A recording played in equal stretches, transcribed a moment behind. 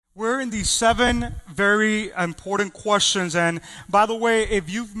we're in these 7 very important questions. And by the way,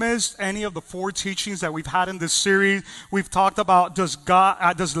 if you've missed any of the 4 teachings that we've had in this series, we've talked about does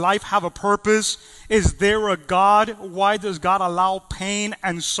life have a purpose? Is there a God? Why does God allow pain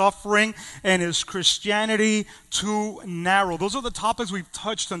and suffering? And is Christianity too narrow? Those are the topics we've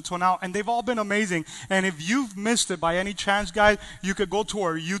touched until now, and they've all been amazing. And if you've missed it by any chance, guys, you could go to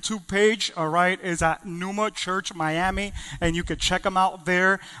our YouTube page, all right? It's at Numa Church Miami, and you could check them out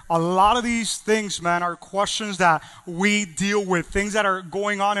there. A lot of these things, man, are questions that we deal with, things that are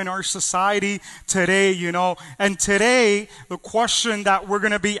going on in our society today, you know. And today, the question that we're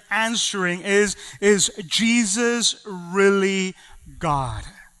going to be answering is Jesus really God?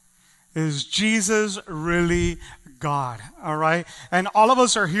 Is Jesus really God? All right. And all of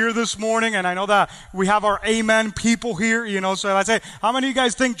us are here this morning, and I know that we have our amen people here, you know. So if I say, how many of you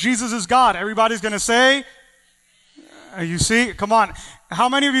guys think Jesus is God? Everybody's going to say, you see, come on. How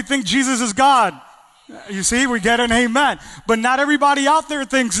many of you think Jesus is God? You see, we get an amen. But not everybody out there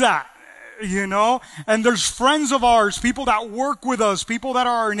thinks that. You know, and there's friends of ours, people that work with us, people that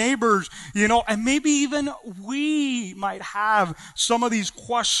are our neighbors, you know, and maybe even we might have some of these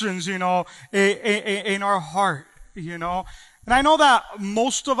questions, you know, in our heart, you know. And I know that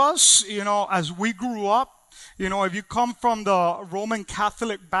most of us, you know, as we grew up, you know, if you come from the Roman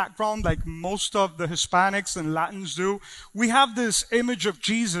Catholic background, like most of the Hispanics and Latins do, we have this image of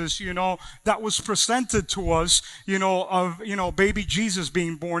Jesus, you know, that was presented to us, you know, of, you know, baby Jesus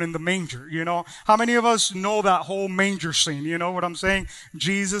being born in the manger, you know. How many of us know that whole manger scene? You know what I'm saying?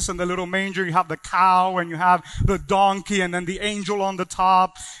 Jesus and the little manger, you have the cow and you have the donkey and then the angel on the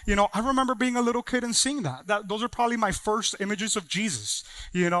top. You know, I remember being a little kid and seeing that. Those are probably my first images of Jesus,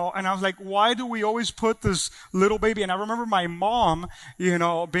 you know, and I was like, why do we always put this little baby? And I remember my mom, you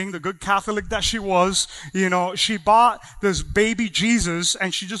know, being the good Catholic that she was, you know, she bought this baby Jesus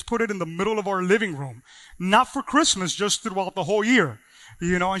and she just put it in the middle of our living room. Not for Christmas, just throughout the whole year.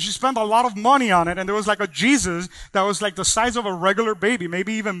 You know, and she spent a lot of money on it, and there was like a Jesus that was like the size of a regular baby,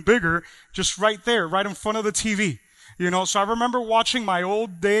 maybe even bigger, just right there, right in front of the TV. You know, so I remember watching my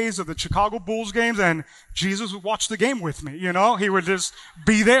old days of the Chicago Bulls games, and Jesus would watch the game with me, you know. He would just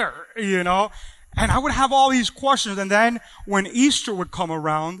be there, you know. And I would have all these questions. And then when Easter would come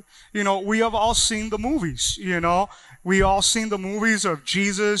around, you know, we have all seen the movies, you know. We all seen the movies of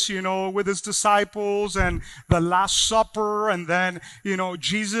Jesus, you know, with his disciples and the Last Supper, and then, you know,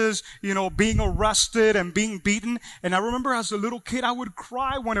 Jesus, you know, being arrested and being beaten. And I remember as a little kid, I would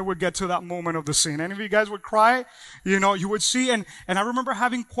cry when it would get to that moment of the scene. Any of you guys would cry? You know, you would see. And I remember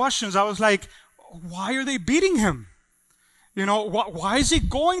having questions. I was like, why are they beating him? You know, why is he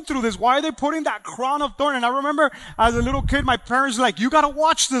going through this? Why are they putting that crown of thorn? And I remember as a little kid, my parents were like, you got to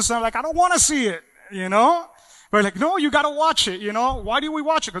watch this. And I'm like, I don't want to see it, you know. But like, no, you got to watch it, you know. Why do we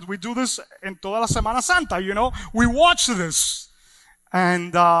watch it? Because we do this in toda la Semana Santa, you know. We watch this.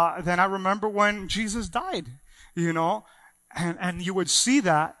 And then I remember when Jesus died, you know, and you would see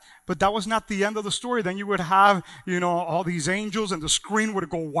that. But that was not the end of the story. Then you would have, you know, all these angels and the screen would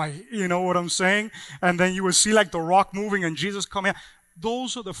go white. You know what I'm saying? And then you would see like the rock moving and Jesus coming out.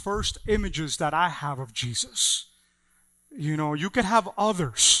 Those are the first images that I have of Jesus. You know, you could have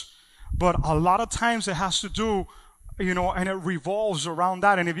others, but a lot of times it has to do, you know, and it revolves around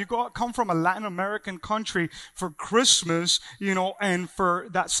that. And if you come from a Latin American country for Christmas, you know, and for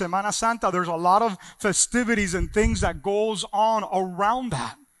that Semana Santa, there's a lot of festivities and things that goes on around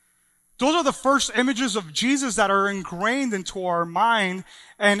that. Those are the first images of Jesus that are ingrained into our mind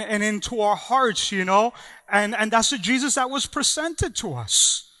and into our hearts, you know. And that's the Jesus that was presented to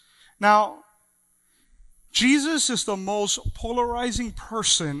us. Now, Jesus is the most polarizing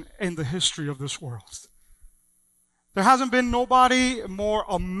person in the history of this world. There hasn't been nobody more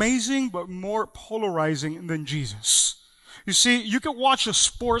amazing but more polarizing than Jesus. You see, you could watch a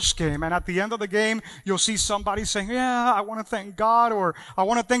sports game, and at the end of the game, you'll see somebody saying, yeah, I want to thank God, or I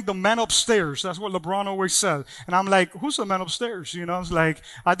want to thank the men upstairs. That's what LeBron always says. And I'm like, who's the man upstairs? You know, it's like,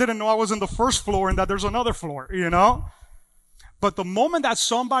 I didn't know I was in the first floor and that there's another floor, you know? But the moment that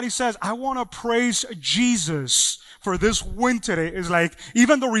somebody says, I want to praise Jesus for this win today, is like,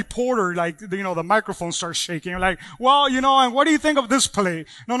 even the reporter, like, you know, the microphone starts shaking. Like, well, you know, and what do you think of this play?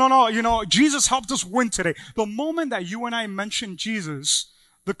 No, you know, Jesus helped us win today. The moment that you and I mention Jesus,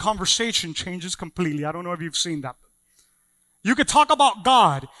 the conversation changes completely. I don't know if you've seen that. You could talk about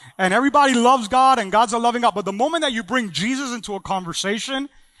God, and everybody loves God, and God's a loving God. But the moment that you bring Jesus into a conversation,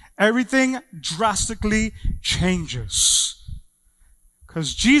 everything drastically changes.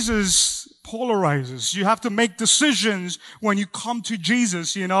 Because Jesus polarizes. You have to make decisions when you come to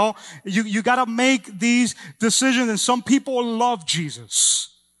Jesus, you know. You got to make these decisions, and some people love Jesus.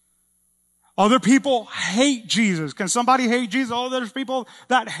 Other people hate Jesus. Can somebody hate Jesus? Oh, there's people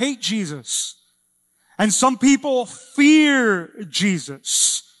that hate Jesus. And some people fear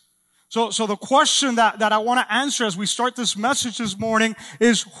Jesus. So the question that I want to answer as we start this message this morning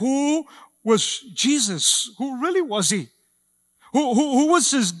is, who was Jesus? Who really was he? Who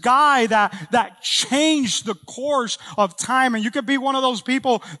was this guy that changed the course of time? And you could be one of those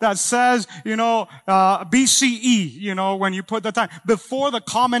people that says, BCE, when you put the time, before the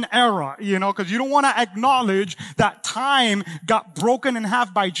common era, because you don't want to acknowledge that time got broken in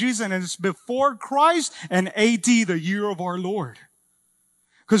half by Jesus, and it's before Christ and AD, the year of our Lord.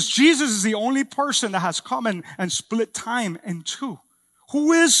 Because Jesus is the only person that has come and split time in two.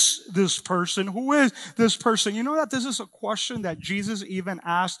 Who is this person? Who is this person? You know that this is a question that Jesus even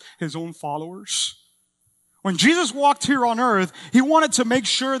asked his own followers. When Jesus walked here on earth, he wanted to make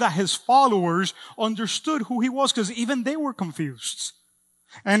sure that his followers understood who he was, because even they were confused.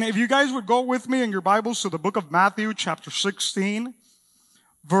 And if you guys would go with me in your Bibles to the book of Matthew, chapter 16,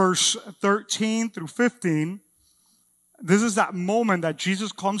 verse 13 through 15, this is that moment that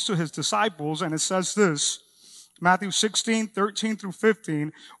Jesus comes to his disciples, and it says this. Matthew 16, 13 through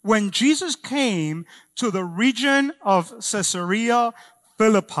 15. When Jesus came to the region of Caesarea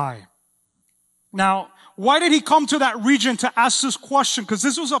Philippi. Now, why did he come to that region to ask this question? Because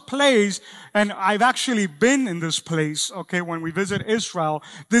this was a place, and I've actually been in this place, okay, when we visit Israel.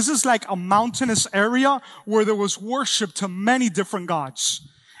 This is like a mountainous area where there was worship to many different gods.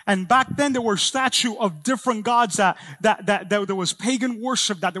 And back then there were statues of different gods that there was pagan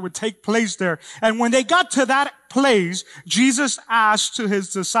worship that would take place there. And when they got to that place, Jesus asked to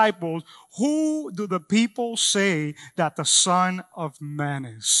his disciples, who do the people say that the Son of Man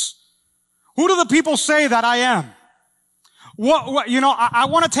is? Who do the people say that I am? I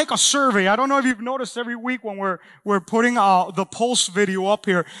want to take a survey. I don't know if you've noticed every week when we're putting the Pulse video up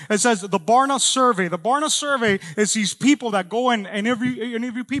here, it says the Barna survey. The Barna survey is these people that go and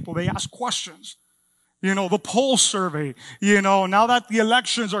interview people. They ask questions. The Pulse survey. Now that the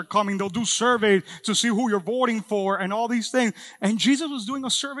elections are coming, they'll do surveys to see who you're voting for and all these things. And Jesus was doing a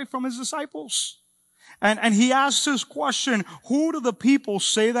survey from his disciples. And he asked this question, who do the people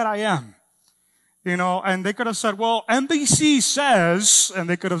say that I am? And they could have said, well, NBC says, and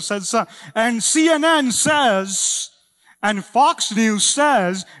they could have said so, and CNN says, and Fox News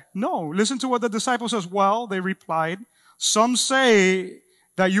says. No, listen to what the disciples says. Well, they replied, some say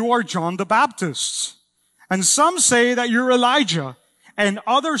that you are John the Baptist, and some say that you're Elijah, and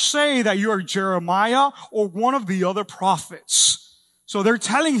others say that you are Jeremiah or one of the other prophets. So they're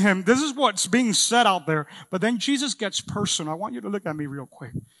telling him, this is what's being said out there. But then Jesus gets personal. I want you to look at me real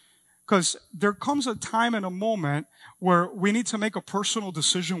quick. Because there comes a time and a moment where we need to make a personal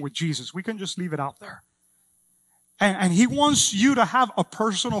decision with Jesus. We can just leave it out there. And he wants you to have a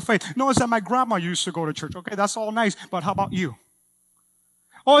personal faith. No, it's that my grandma used to go to church. Okay, that's all nice. But how about you?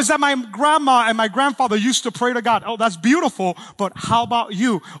 Oh, it's that my grandma and my grandfather used to pray to God. Oh, that's beautiful. But how about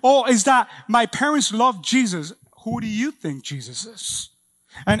you? Oh, is that my parents loved Jesus. Who do you think Jesus is?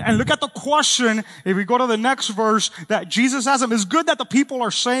 And look at the question, if we go to the next verse, that Jesus asked them. It's good that the people are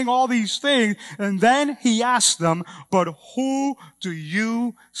saying all these things. And then he asked them, but who do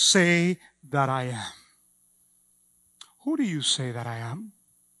you say that I am? Who do you say that I am?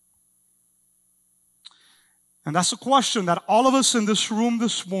 And that's a question that all of us in this room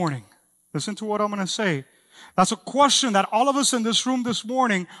this morning, listen to what I'm going to say. That's a question that all of us in this room this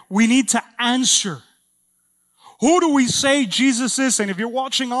morning, we need to answer. Who do we say Jesus is? And if you're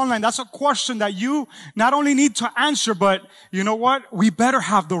watching online, that's a question that you not only need to answer, but you know what? We better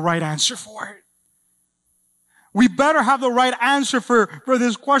have the right answer for it. We better have the right answer for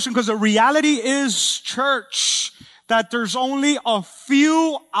this question, because the reality is, church, that there's only a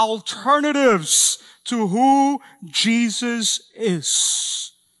few alternatives to who Jesus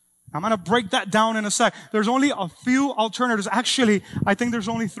is. I'm going to break that down in a sec. There's only a few alternatives. Actually, I think there's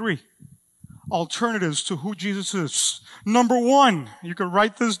only 3 alternatives to who Jesus is. Number 1, you can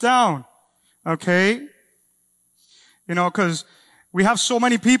write this down, okay? Because we have so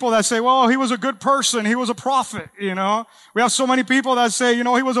many people that say, well, he was a good person, he was a prophet, We have so many people that say, he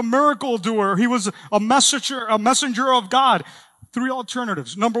was a miracle doer, he was a messenger of God. 3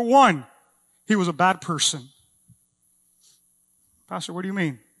 alternatives. Number 1, he was a bad person. Pastor, what do you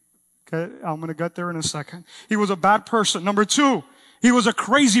mean? Okay, I'm going to get there in a second. He was a bad person. Number 2, he was a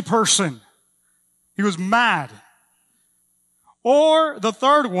crazy person. He was mad. Or the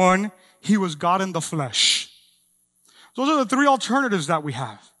third one, he was God in the flesh. Those are the 3 alternatives that we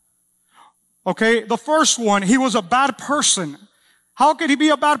have. Okay, the first one, he was a bad person. How could he be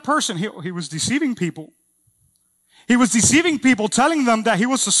a bad person? He was deceiving people. He was deceiving people, telling them that he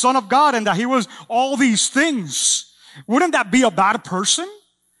was the Son of God and that he was all these things. Wouldn't that be a bad person?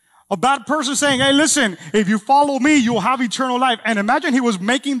 A bad person saying, hey, listen, if you follow me, you'll have eternal life. And imagine he was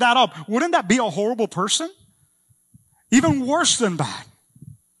making that up. Wouldn't that be a horrible person? Even worse than that.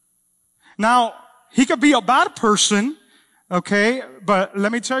 Now, he could be a bad person, okay, but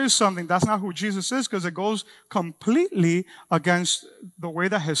let me tell you something. That's not who Jesus is, because it goes completely against the way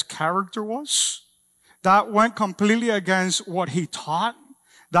that his character was. That went completely against what he taught.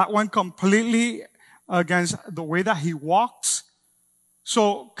 That went completely against the way that he walked.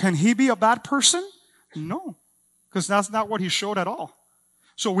 So can he be a bad person? No, because that's not what he showed at all.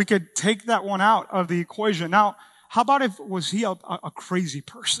 So we could take that one out of the equation. Now, how about if was he a crazy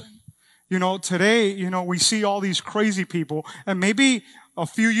person? You know, today, you know, we see all these crazy people. And maybe a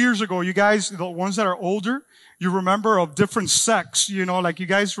few years ago, you guys, the ones that are older, you remember of different sects, you know, like you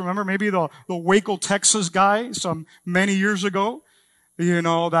guys remember maybe the Waco, Texas guy some many years ago, you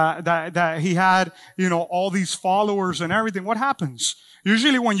know, that he had, you know, all these followers and everything. What happens?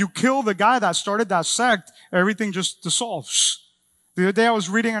 Usually when you kill the guy that started that sect, everything just dissolves. The other day I was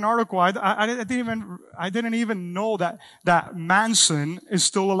reading an article. I didn't even know that Manson is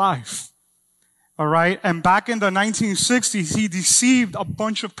still alive. All right. And back in the 1960s, he deceived a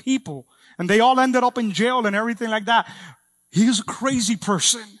bunch of people and they all ended up in jail and everything like that. He was a crazy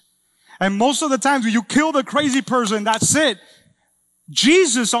person. And most of the times when you kill the crazy person, that's it.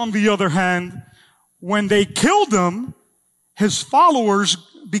 Jesus, on the other hand, when they killed him, his followers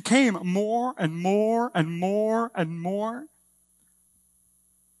became more and more and more and more.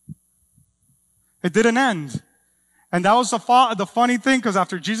 It didn't end. And that was the funny thing, because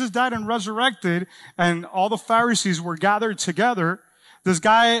after Jesus died and resurrected and all the Pharisees were gathered together, this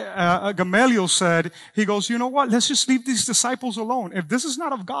guy, Gamaliel said, he goes, you know what? Let's just leave these disciples alone. If this is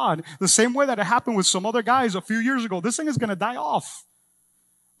not of God, the same way that it happened with some other guys a few years ago, this thing is going to die off.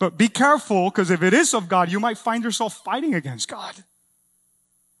 But be careful, because if it is of God, you might find yourself fighting against God.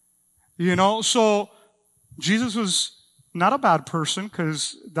 You know, so Jesus was not a bad person,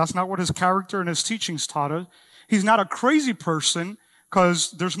 because that's not what his character and his teachings taught us. He's not a crazy person,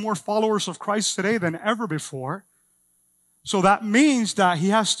 because there's more followers of Christ today than ever before. So that means that he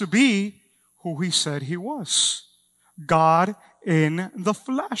has to be who he said he was. God in the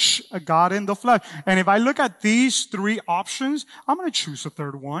flesh. A God in the flesh. And if I look at these three options, I'm going to choose the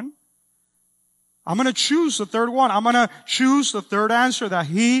third one. I'm going to choose the third one. I'm going to choose the third answer, that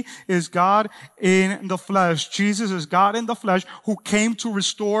he is God in the flesh. Jesus is God in the flesh who came to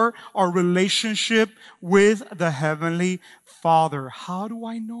restore our relationship with the Heavenly Father. How do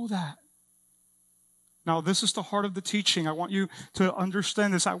I know that? Now, this is the heart of the teaching. I want you to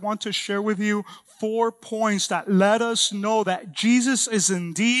understand this. I want to share with you 4 points that let us know that Jesus is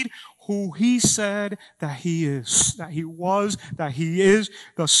indeed who he said that he is, that he was, that he is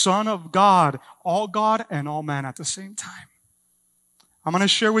the Son of God and all man at the same time. I'm going to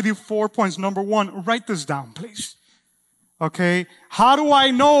share with you 4 points. Number 1, write this down, please. Okay. How do I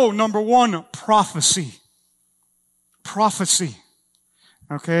know? Number 1, prophecy. Prophecy.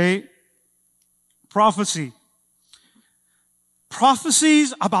 Okay. Prophecy.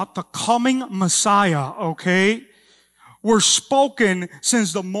 Prophecies about the coming Messiah, okay, were spoken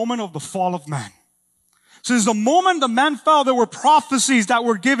since the moment of the fall of man. Since the moment the man fell, there were prophecies that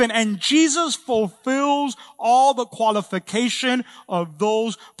were given, and Jesus fulfills all the qualification of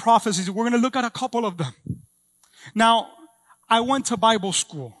those prophecies. We're going to look at a couple of them. Now, I went to Bible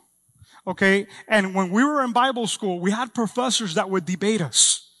school, okay, and when we were in Bible school, we had professors that would debate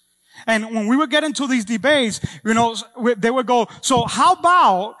us. And when we would get into these debates, you know, they would go, so how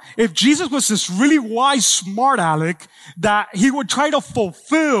about if Jesus was this really wise, smart aleck, that he would try to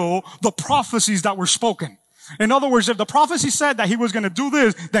fulfill the prophecies that were spoken? In other words, if the prophecy said that he was going to do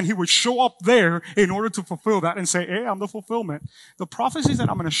this, then he would show up there in order to fulfill that and say, hey, I'm the fulfillment. The prophecies that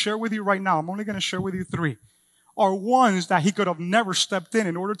I'm going to share with you right now, I'm only going to share with you 3, are ones that he could have never stepped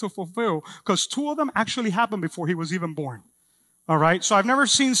in order to fulfill, because 2 of them actually happened before he was even born. All right. So I've never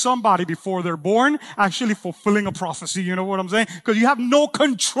seen somebody before they're born actually fulfilling a prophecy. You know what I'm saying? Because you have no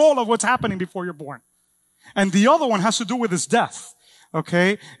control of what's happening before you're born. And the other one has to do with his death.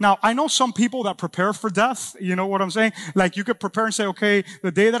 Okay. Now, I know some people that prepare for death. You know what I'm saying? Like you could prepare and say, okay,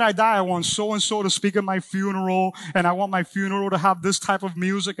 the day that I die, I want so and so to speak at my funeral, and I want my funeral to have this type of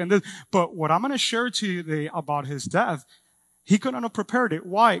music and this. But what I'm going to share to you today about his death, he couldn't have prepared it.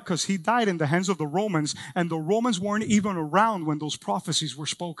 Why? Because he died in the hands of the Romans, and the Romans weren't even around when those prophecies were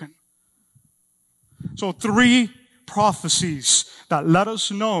spoken. So 3 prophecies that let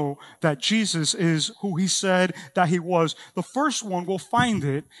us know that Jesus is who he said that he was. The first one, we'll find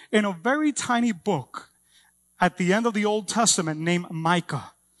it in a very tiny book. at the end of the Old Testament named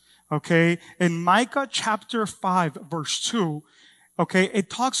Micah. Okay? In Micah chapter 5, verse 2, okay, it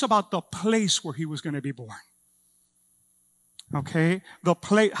talks about the place where he was going to be born. Okay? The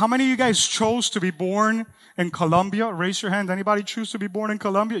place. How many of you guys chose to be born in Colombia? Raise your hand. Anybody choose to be born in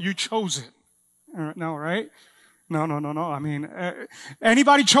Colombia? You chose it. No, right? No. I mean,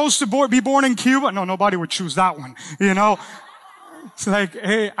 anybody chose to be born in Cuba? No, nobody would choose that one. You know? It's like,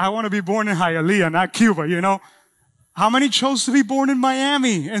 hey, I want to be born in Hialeah, not Cuba, you know? How many chose to be born in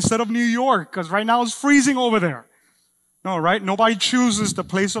Miami instead of New York? Because right now it's freezing over there. No, right? Nobody chooses the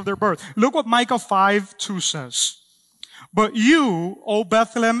place of their birth. Look what Micah 5:2 says. But you, O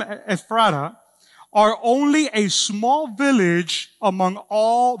Bethlehem Ephratah, are only a small village among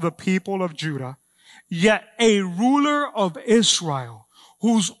all the people of Judah, yet a ruler of Israel,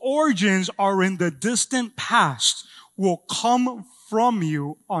 whose origins are in the distant past, will come from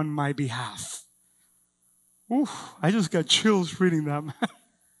you on my behalf. Ooh, I just got chills reading that.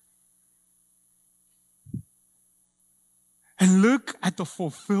 And look at the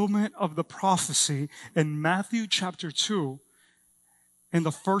fulfillment of the prophecy in Matthew chapter 2 in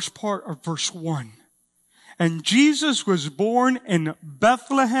the first part of verse 1. And Jesus was born in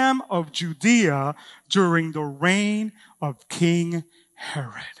Bethlehem of Judea during the reign of King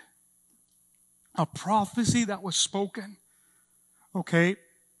Herod. A prophecy that was spoken, okay,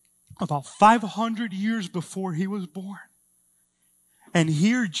 about 500 years before he was born. And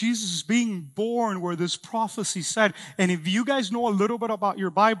here Jesus is being born where this prophecy said. And if you guys know a little bit about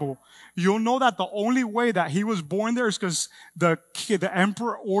your Bible, you'll know that the only way that he was born there is because the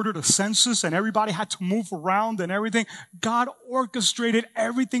emperor ordered a census and everybody had to move around and everything. God orchestrated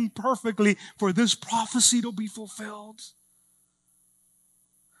everything perfectly for this prophecy to be fulfilled.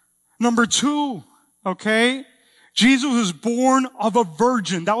 Number 2, okay? Jesus was born of a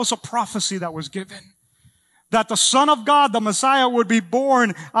virgin. That was a prophecy that was given. That the Son of God, the Messiah, would be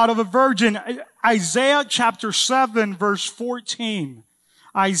born out of a virgin. Isaiah chapter 7, verse 14.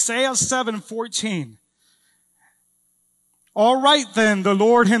 Isaiah 7:14. All right then, the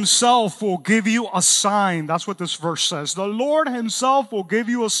Lord himself will give you a sign. That's what this verse says. The Lord himself will give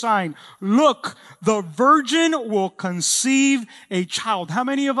you a sign. Look, the virgin will conceive a child. How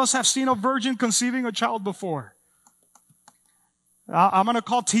many of us have seen a virgin conceiving a child before? I'm going to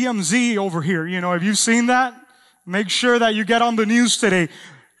call TMZ over here. You know, have you seen that? Make sure that you get on the news today.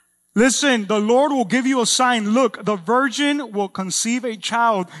 Listen, the Lord will give you a sign. Look, the virgin will conceive a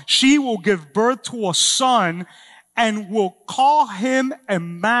child. She will give birth to a son and will call him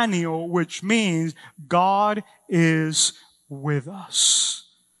Emmanuel, which means God is with us.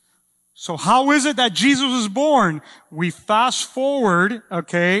 So how is it that Jesus was born? We fast forward,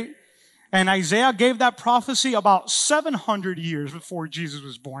 okay? And Isaiah gave that prophecy about 700 years before Jesus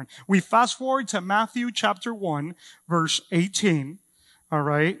was born. We fast forward to Matthew chapter 1, verse 18. All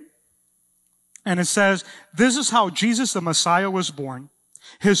right. And it says, this is how Jesus the Messiah was born.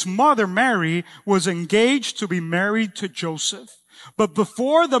 His mother, Mary, was engaged to be married to Joseph. But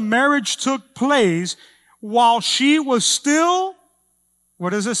before the marriage took place, while she was still, what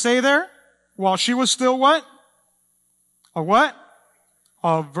does it say there? While she was still what? A what?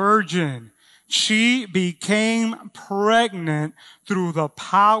 A virgin. She became pregnant through the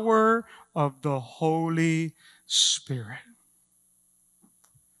power of the Holy Spirit.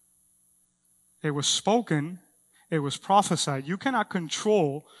 It was spoken. It was prophesied. You cannot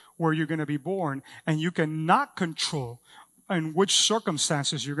control where you're going to be born, and you cannot control in which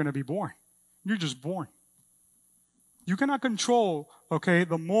circumstances you're going to be born. You're just born. You cannot control, okay,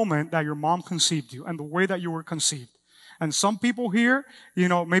 the moment that your mom conceived you and the way that you were conceived. And some people here, you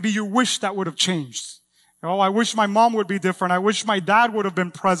know, maybe you wish that would have changed. Oh, I wish my mom would be different. I wish my dad would have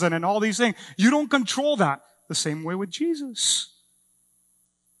been present and all these things. You don't control that. The same way with Jesus.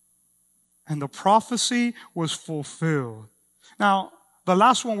 And the prophecy was fulfilled. Now, the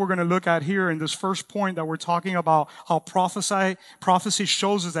last one we're going to look at here in this first point that we're talking about how prophecy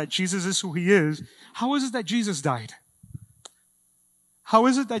shows us that Jesus is who he is. How is it that Jesus died? How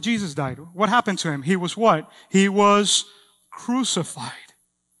is it that Jesus died? What happened to him? He was what? He was crucified.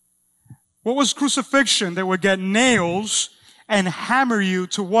 What was crucifixion? They would get nails and hammer you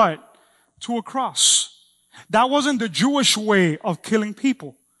to what? To a cross. That wasn't the Jewish way of killing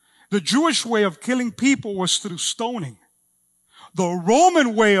people. The Jewish way of killing people was through stoning. The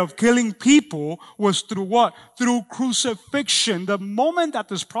Roman way of killing people was through what? Through crucifixion. The moment that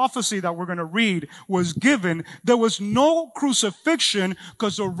this prophecy that we're going to read was given, there was no crucifixion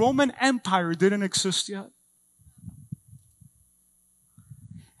because the Roman Empire didn't exist yet.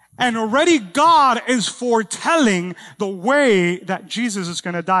 And already God is foretelling the way that Jesus is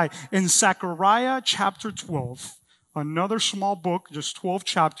going to die. In Zechariah chapter 12, another small book, just 12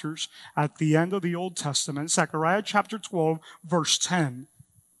 chapters at the end of the Old Testament, Zechariah chapter 12, verse 10.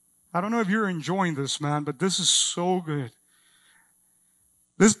 I don't know if you're enjoying this, man, but this is so good.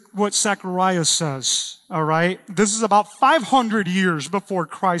 This is what Zechariah says, all right? This is about 500 years before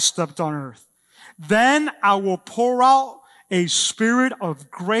Christ stepped on earth. Then I will pour out a spirit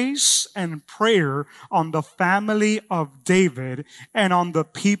of grace and prayer on the family of David and on the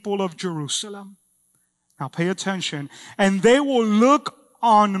people of Jerusalem. Now pay attention. And they will look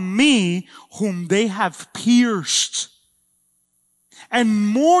on me whom they have pierced and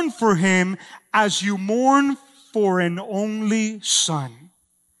mourn for him as you mourn for an only son.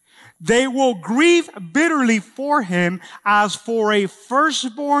 They will grieve bitterly for him as for a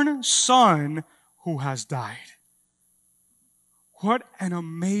firstborn son who has died. What an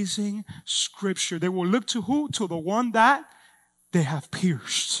amazing scripture. They will look to who? To the one that they have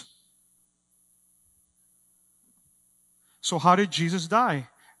pierced. So how did Jesus die?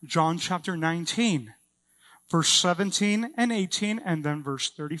 John chapter 19, verse 17 and 18, and then verse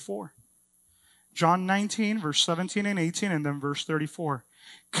 34. John 19, verse 17 and 18, and then verse 34.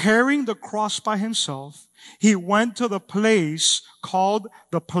 Carrying the cross by himself, he went to the place called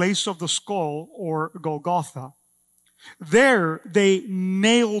the place of the skull, or Golgotha. There they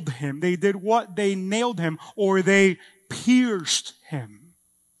nailed him. They did what? They nailed him, or they pierced him.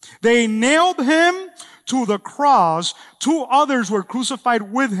 They nailed him to the cross. Two others were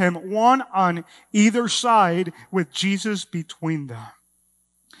crucified with him, one on either side, with Jesus between them.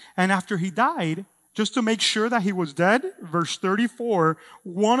 And after he died, just to make sure that he was dead, verse 34,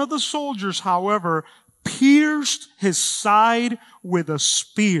 one of the soldiers, however, pierced his side with a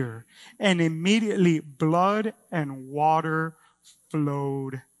spear, and immediately blood and water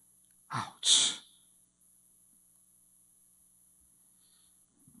flowed out.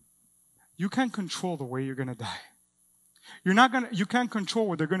 You can't control the way you're going to die. You can't control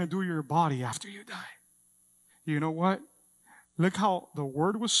what they're going to do to your body after you die. You know what? Look how the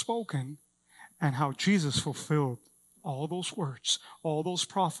word was spoken and how Jesus fulfilled all those words, all those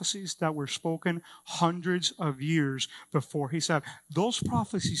prophecies that were spoken hundreds of years before he said. Those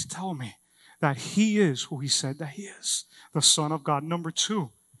prophecies tell me that he is who he said that he is, the Son of God. Number two,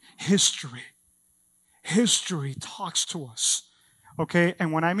 history. History talks to us. Okay?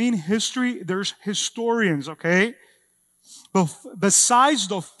 And when I mean history, there's historians, okay? Besides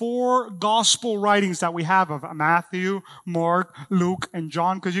the four gospel writings that we have of Matthew, Mark, Luke, and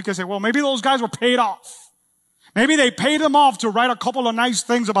John, because you can say, well, maybe those guys were paid off. Maybe they paid them off to write a couple of nice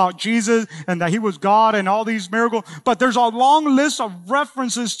things about Jesus and that he was God and all these miracles. But there's a long list of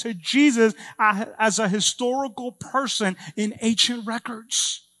references to Jesus as a historical person in ancient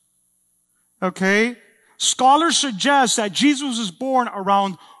records. Okay? Scholars suggest that Jesus was born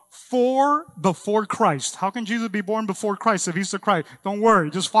around 4 before Christ. How can Jesus be born before Christ if he's the Christ? Don't worry,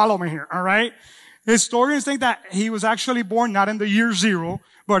 just follow me here, all right? Historians think that he was actually born not in the year 0,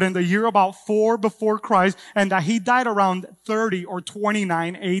 but in the year about 4 before Christ, and that he died around 30 or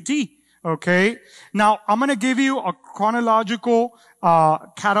 29 AD. Okay? Now, I'm going to give you a chronological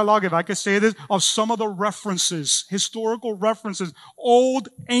catalog, if I could say this, of some of the references, historical references, old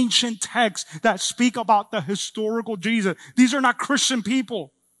ancient texts that speak about the historical Jesus. These are not Christian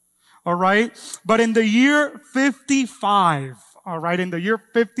people. All right? But in the year 55, all right, in the year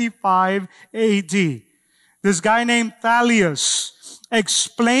 55 AD, this guy named Thalius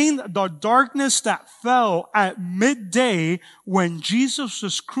explained the darkness that fell at midday when Jesus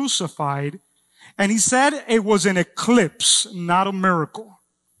was crucified, and he said it was an eclipse, not a miracle.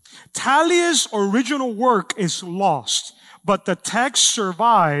 Thalius' original work is lost, but the text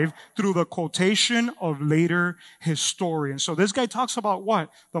survived through the quotation of later historians. So this guy talks about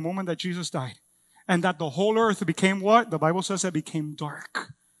what? The moment that Jesus died. And that the whole earth became what? The Bible says it became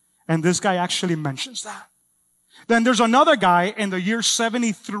dark. And this guy actually mentions that. Then there's another guy in the year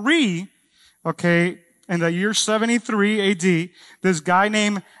 73, okay, in the year 73 AD, this guy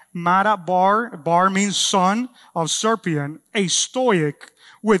named Bar means son of Serpion, a Stoic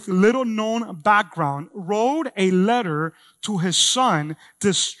with little known background, wrote a letter to his son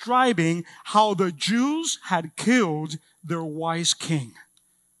describing how the Jews had killed their wise king.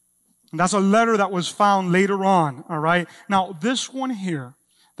 And that's a letter that was found later on, all right? Now, this one here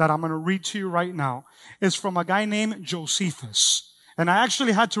that I'm going to read to you right now is from a guy named Josephus. And I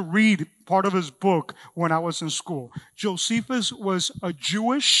actually had to read part of his book when I was in school. Josephus was a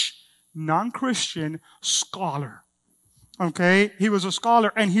Jewish, non-Christian scholar. Okay? He was a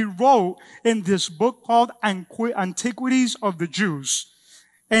scholar, and he wrote in this book called Antiquities of the Jews.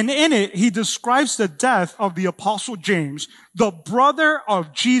 And in it, he describes the death of the Apostle James, the brother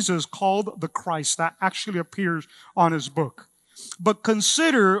of Jesus called the Christ. That actually appears on his book. But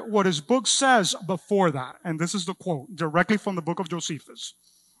consider what his book says before that. And this is the quote directly from the book of Josephus.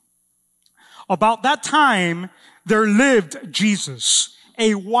 About that time, there lived Jesus,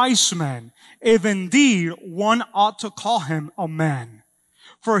 a wise man, if indeed one ought to call him a man.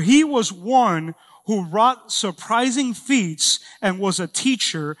 For he was one who wrought surprising feats and was a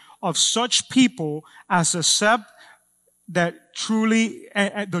teacher of such people as accept that truly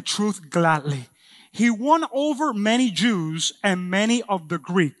the truth gladly. He won over many Jews and many of the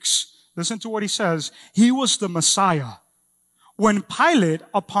Greeks. Listen to what he says. He was the Messiah. When Pilate,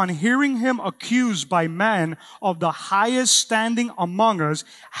 upon hearing him accused by men of the highest standing among us,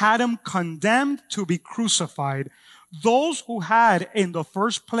 had him condemned to be crucified, those who had in the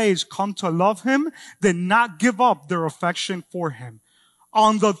first place come to love him did not give up their affection for him.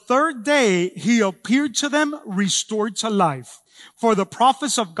 On the third day, he appeared to them restored to life. For the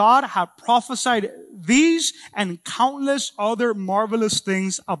prophets of God have prophesied these and countless other marvelous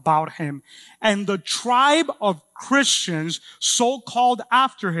things about him. And the tribe of Christians, so called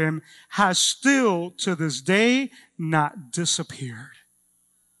after him, has still to this day not disappeared.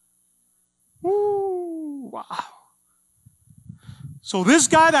 Ooh, wow. So this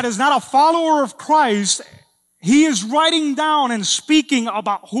guy that is not a follower of Christ, he is writing down and speaking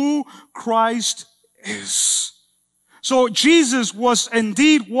about who Christ is. So Jesus was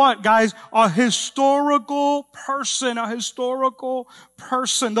indeed what, guys? A historical person, a historical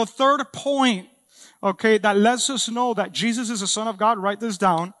person. The third point, okay, that lets us know that Jesus is the Son of God, write this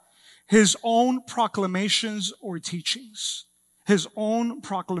down, his own proclamations or teachings. His own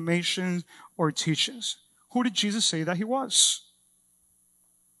proclamations or teachings. Who did Jesus say that he was?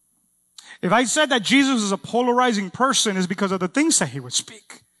 If I said that Jesus is a polarizing person, it's because of the things that he would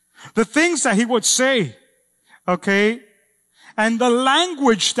speak. The things that he would say. Okay? And the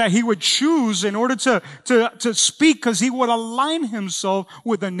language that he would choose in order to speak, because he would align himself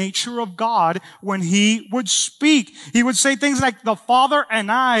with the nature of God when he would speak. He would say things like, the Father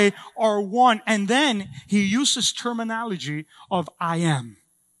and I are one. And then he uses terminology of I am.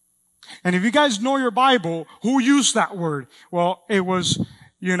 And if you guys know your Bible, who used that word? Well, it was,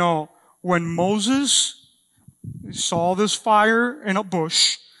 when Moses saw this fire in a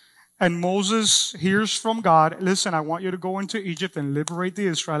bush, and Moses hears from God, listen, I want you to go into Egypt and liberate the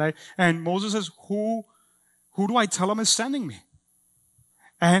Israelites. And Moses says, who do I tell him is sending me?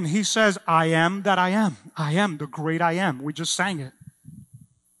 And he says, I am that I am. I am the great I am. We just sang it.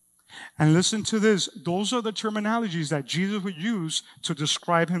 And listen to this. Those are the terminologies that Jesus would use to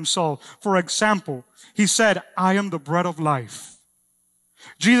describe himself. For example, he said, I am the bread of life.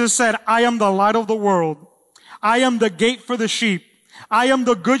 Jesus said, I am the light of the world. I am the gate for the sheep. I am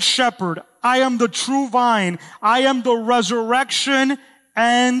the good shepherd. I am the true vine. I am the resurrection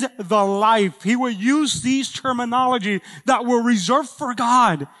and the life. He would use these terminology that were reserved for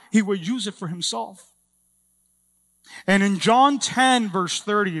God. He would use it for himself. And in John 10, verse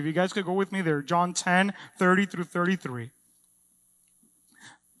 30, if you guys could go with me there, John 10, 30 through 33.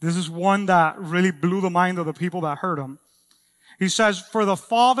 This is one that really blew the mind of the people that heard him. He says, for the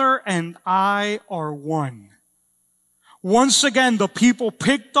Father and I are one. Once again, the people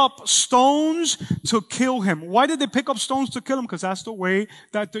picked up stones to kill him. Why did they pick up stones to kill him? Because that's the way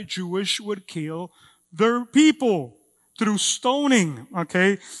that the Jewish would kill their people, through stoning,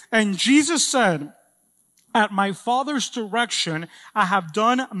 okay? And Jesus said, at my Father's direction, I have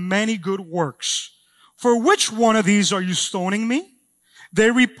done many good works. For which one of these are you stoning me?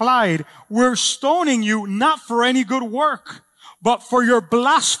 They replied, we're stoning you not for any good work, but for your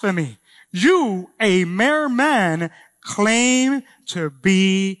blasphemy. You, a mere man, claim to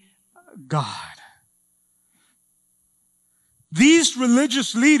be God. These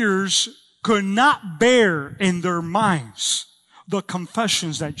religious leaders could not bear in their minds the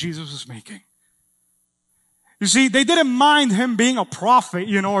confessions that Jesus was making. You see, they didn't mind him being a prophet,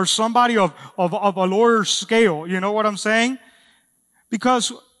 or somebody of a lower scale. You know what I'm saying?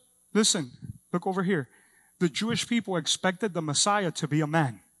 Because, listen, look over here. The Jewish people expected the Messiah to be a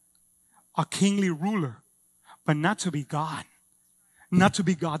man, a kingly ruler. But not to be God. Not to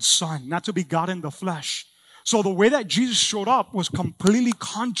be God's son. Not to be God in the flesh. So the way that Jesus showed up was completely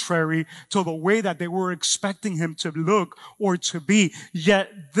contrary to the way that they were expecting him to look or to be.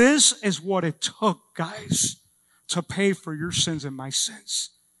 Yet this is what it took, guys, to pay for your sins and my sins.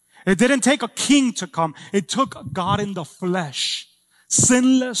 It didn't take a king to come. It took God in the flesh,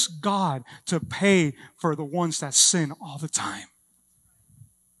 sinless God, to pay for the ones that sin all the time.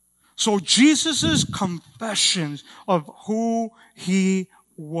 So Jesus' confessions of who he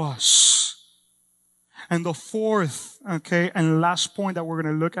was. And the fourth, okay, and last point that we're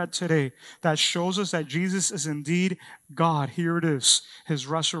going to look at today that shows us that Jesus is indeed God. Here it is, His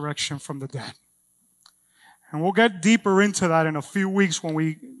resurrection from the dead. And we'll get deeper into that in a few weeks when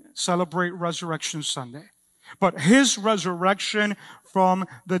we celebrate Resurrection Sunday. But His resurrection from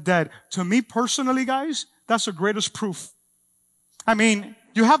the dead. To me personally, guys, that's the greatest proof. I mean,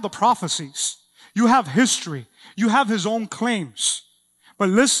 you have the prophecies. You have history. You have His own claims. But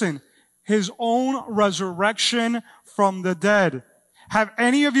listen, His own resurrection from the dead. Have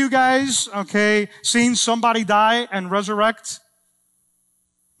any of you guys, okay, seen somebody die and resurrect?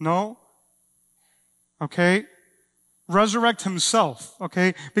 No? Okay? Resurrect Himself,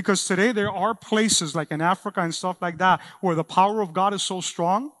 okay? Because today there are places like in Africa and stuff like that where the power of God is so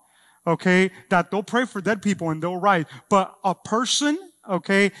strong, okay, that they'll pray for dead people and they'll rise. But a person,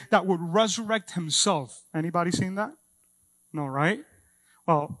 okay, that would resurrect Himself. Anybody seen that? No, right?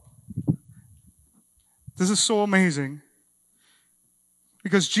 Well, this is so amazing.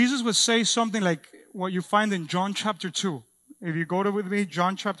 Because Jesus would say something like what you find in John chapter 2. If you go to with me,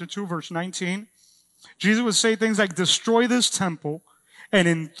 John chapter 2, verse 19. Jesus would say things like, destroy this temple, and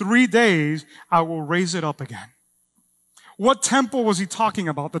in 3 days, I will raise it up again. What temple was He talking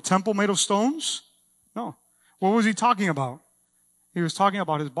about? The temple made of stones? No. What was He talking about? He was talking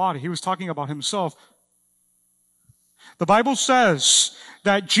about His body. He was talking about Himself. The Bible says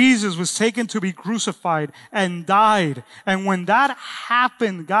that Jesus was taken to be crucified and died. And when that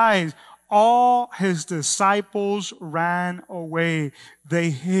happened, guys, all His disciples ran away. They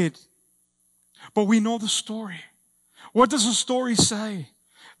hid. But we know the story. What does the story say?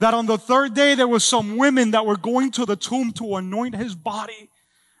 That on the third day there was some women that were going to the tomb to anoint His body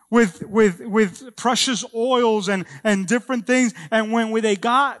with precious oils and different things. And when they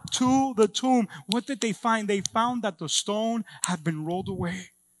got to the tomb, what did they find? They found that the stone had been rolled away.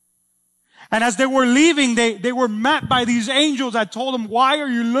 And as they were leaving, they were met by these angels that told them, why are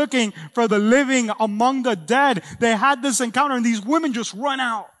you looking for the living among the dead? They had this encounter and these women just run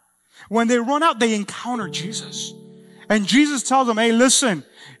out. When they run out, they encounter Jesus. And Jesus tells them, hey, listen,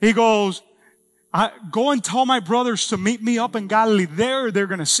 He goes, go and tell my brothers to meet me up in Galilee. There, they're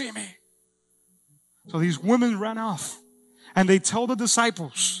going to see me. So these women ran off and they tell the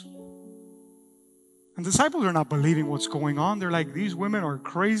disciples. And the disciples are not believing what's going on. They're like, these women are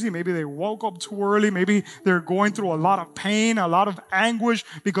crazy. Maybe they woke up too early. Maybe they're going through a lot of pain, a lot of anguish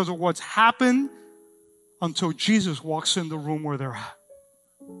because of what's happened, until Jesus walks in the room where they're at.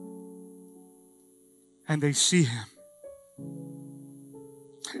 And they see Him.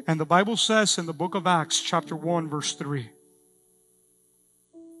 And the Bible says in the book of Acts, chapter 1, verse 3,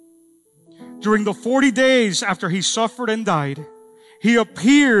 during the 40 days after He suffered and died, He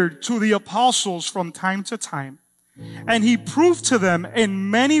appeared to the apostles from time to time, and He proved to them in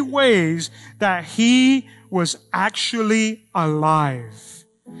many ways that He was actually alive.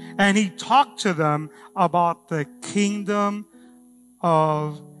 And He talked to them about the kingdom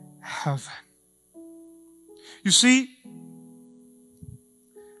of heaven. You see,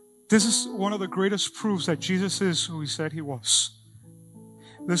 this is one of the greatest proofs that Jesus is who He said He was.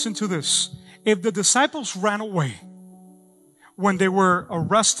 Listen to this. If the disciples ran away when they were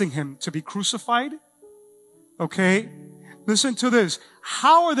arresting Him to be crucified, okay, listen to this.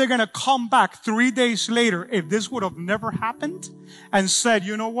 How are they going to come back 3 days later if this would have never happened and said,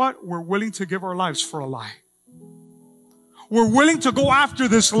 you know what, we're willing to give our lives for a lie? We're willing to go after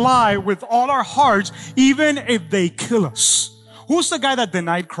this lie with all our hearts, even if they kill us. Who's the guy that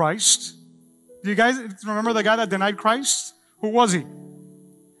denied Christ? Do you guys remember the guy that denied Christ? Who was he?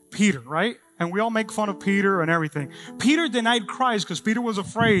 Peter, right? And we all make fun of Peter and everything. Peter denied Christ because Peter was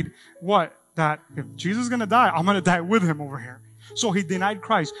afraid, what? That if Jesus is going to die, I'm going to die with Him over here. So he denied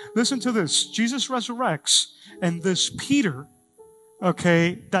Christ. Listen to this. Jesus resurrects, and this Peter,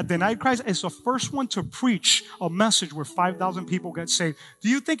 okay, that denied Christ is the first one to preach a message where 5,000 people get saved. Do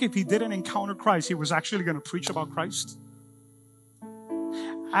you think if he didn't encounter Christ, he was actually going to preach about Christ?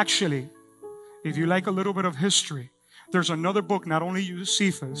 Actually, if you like a little bit of history, there's another book, not only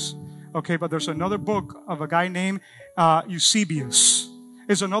Eusebius, okay, but there's another book of a guy named Eusebius.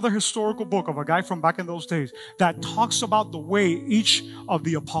 It's another historical book of a guy from back in those days that talks about the way each of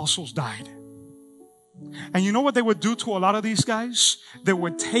the apostles died. And you know what they would do to a lot of these guys? They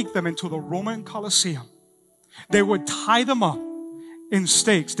would take them into the Roman Colosseum. They would tie them up in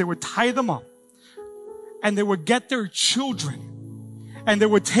stakes. They would tie them up. And they would get their children. And they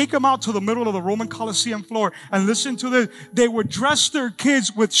would take them out to the middle of the Roman Colosseum floor. And listen to this. They would dress their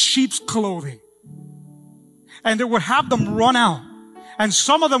kids with sheep's clothing. And they would have them run out. And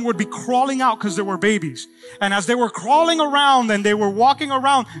some of them would be crawling out because they were babies. And as they were crawling around and they were walking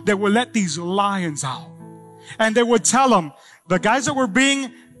around, they would let these lions out. And they would tell them, the guys that were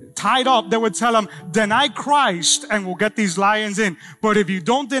being tied up, they would tell them, deny Christ and we'll get these lions in. But if you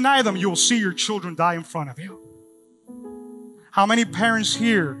don't deny them, you'll see your children die in front of you. How many parents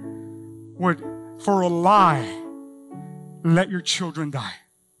here would, for a lie, let your children die?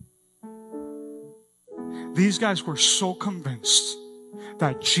 These guys were so convinced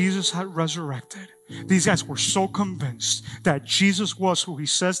that Jesus had resurrected. These guys were so convinced that Jesus was who he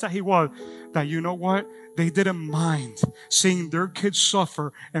says that he was, that you know what? They didn't mind seeing their kids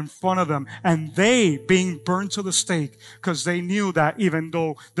suffer in front of them and they being burned to the stake because they knew that even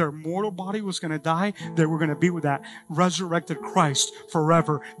though their mortal body was going to die, they were going to be with that resurrected Christ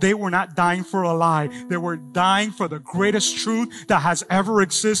forever. They were not dying for a lie. They were dying for the greatest truth that has ever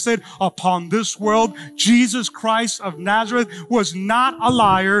existed upon this world. Jesus Christ of Nazareth was not a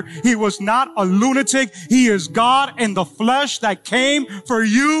liar. He was not a lunatic. He is God in the flesh that came for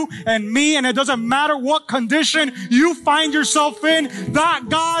you and me. And it doesn't matter what condition you find yourself in, that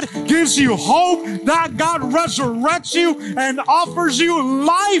God gives you hope, that God resurrects you and offers you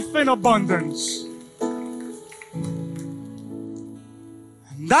life in abundance.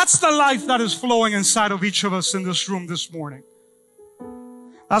 And that's the life that is flowing inside of each of us in this room this morning.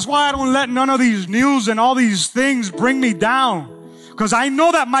 That's why I don't let none of these news and all these things bring me down, because I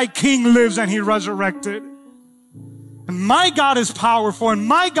know that my King lives and he resurrected. And my God is powerful and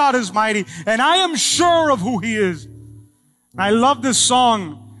my God is mighty and I am sure of who he is. I love this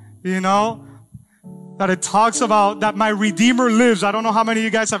song, that it talks about that my Redeemer lives. I don't know how many of you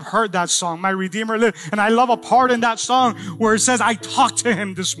guys have heard that song, My Redeemer lives. And I love a part in that song where it says, I talked to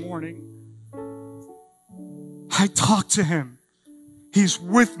him this morning. I talked to him. He's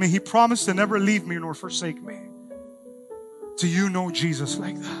with me. He promised to never leave me nor forsake me. Do you know Jesus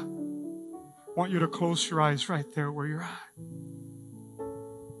like that? I want you to close your eyes right there where you're at.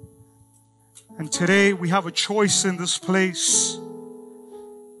 And today we have a choice in this place.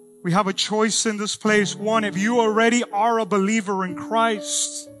 We have a choice in this place. One, if you already are a believer in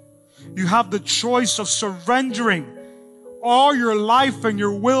Christ, you have the choice of surrendering all your life and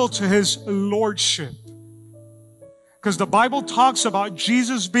your will to his lordship. Because the Bible talks about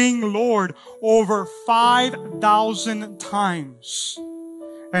Jesus being Lord over 5,000 times.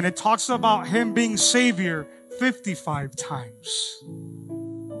 And it talks about him being Savior 55 times.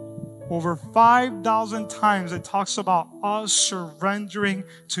 Over 5,000 times it talks about us surrendering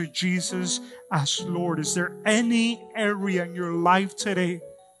to Jesus as Lord. Is there any area in your life today,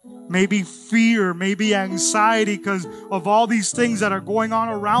 maybe fear, maybe anxiety because of all these things that are going on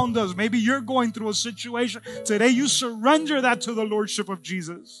around us? Maybe you're going through a situation. Today you surrender that to the Lordship of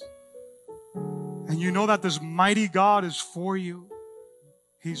Jesus. And you know that this mighty God is for you.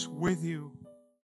 He's with you.